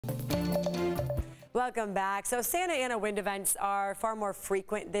Welcome back. So Santa Ana wind events are far more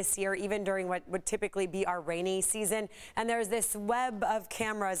frequent this year, even during what would typically be our rainy season. And there's this web of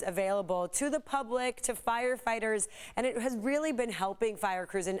cameras available to the public, to firefighters, and it has really been helping fire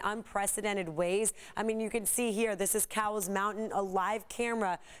crews in unprecedented ways. I mean, you can see here, this is Cowles Mountain, a live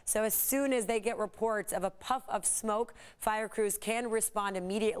camera. So as soon as they get reports of a puff of smoke, fire crews can respond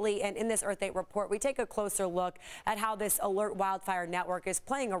immediately. And in this Earth 8 report, we take a closer look at how this Alert Wildfire network is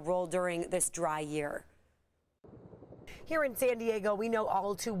playing a role during this dry year. Here in San Diego, we know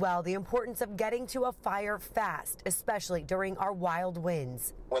all too well the importance of getting to a fire fast, especially during our wild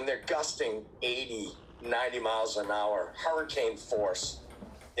winds. When they're gusting 80, 90 miles an hour, hurricane force,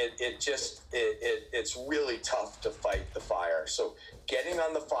 it's really tough to fight the fire. So getting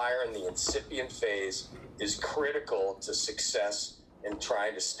on the fire in the incipient phase is critical to success and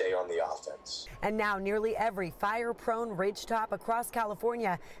trying to stay on the offense. And now nearly every fire-prone ridgetop across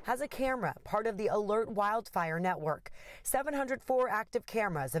California has a camera, part of the Alert Wildfire network. 704 active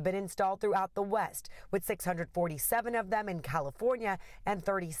cameras have been installed throughout the West, with 647 of them in California and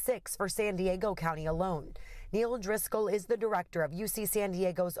 36 for San Diego County alone. Neil Driscoll is the director of UC San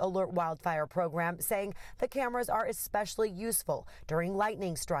Diego's Alert Wildfire program, saying the cameras are especially useful during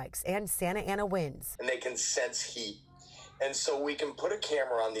lightning strikes and Santa Ana winds. And they can sense heat. And so we can put a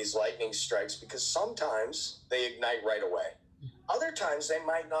camera on these lightning strikes because sometimes they ignite right away. Other times they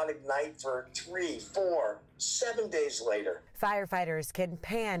might not ignite for 3, 4, 7 days later. Firefighters can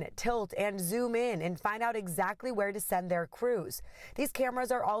pan, tilt, and zoom in and find out exactly where to send their crews. These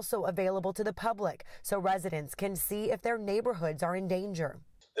cameras are also available to the public so residents can see if their neighborhoods are in danger.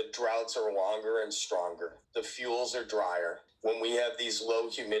 The droughts are longer and stronger. The fuels are drier. When we have these low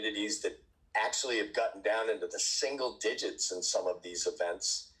humidities that actually have gotten down into the single digits in some of these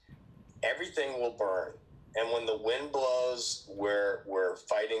events, everything will burn. And when the wind blows, we're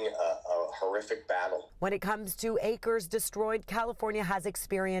fighting a horrific battle. When it comes to acres destroyed, California has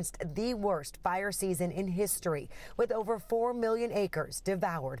experienced the worst fire season in history, with over 4 million acres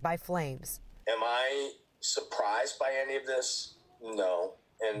devoured by flames. Am I surprised by any of this? No.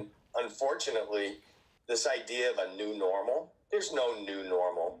 And unfortunately, this idea of a new normal, there's no new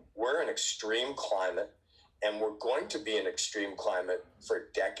normal. We're in extreme climate, and we're going to be in extreme climate for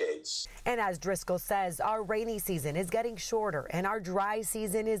decades. And as Driscoll says, our rainy season is getting shorter and our dry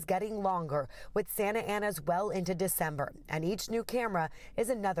season is getting longer, with Santa Ana's well into December. And each new camera is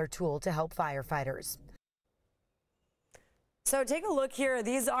another tool to help firefighters. So take a look here.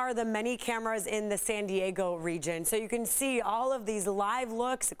 These are the many cameras in the San Diego region. So you can see all of these live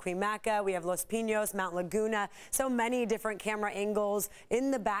looks at Cuimaca. We have Los Pinos, Mount Laguna, so many different camera angles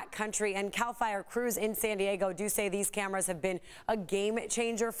in the backcountry. And CAL FIRE crews in San Diego do say these cameras have been a game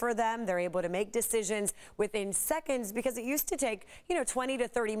changer for them. They're able to make decisions within seconds because it used to take, 20 to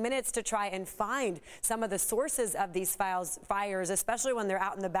 30 minutes to try and find some of the sources of these fires, especially when they're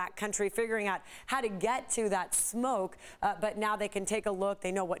out in the backcountry figuring out how to get to that smoke. But now they can take a look,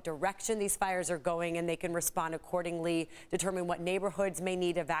 they know what direction these fires are going, and they can respond accordingly, determine what neighborhoods may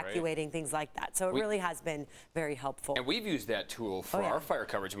need evacuating, things like that. So it really has been very helpful. And we've used that tool for our fire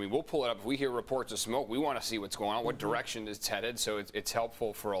coverage. I mean, we'll pull it up. If we hear reports of smoke, we want to see what's going on, what direction it's headed. So it's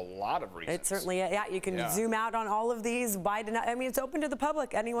helpful for a lot of reasons. It certainly, you can zoom out on all of these. I mean, it's open to the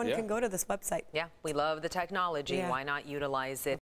public. Anyone can go to this website. Yeah, we love the technology. Why not utilize it?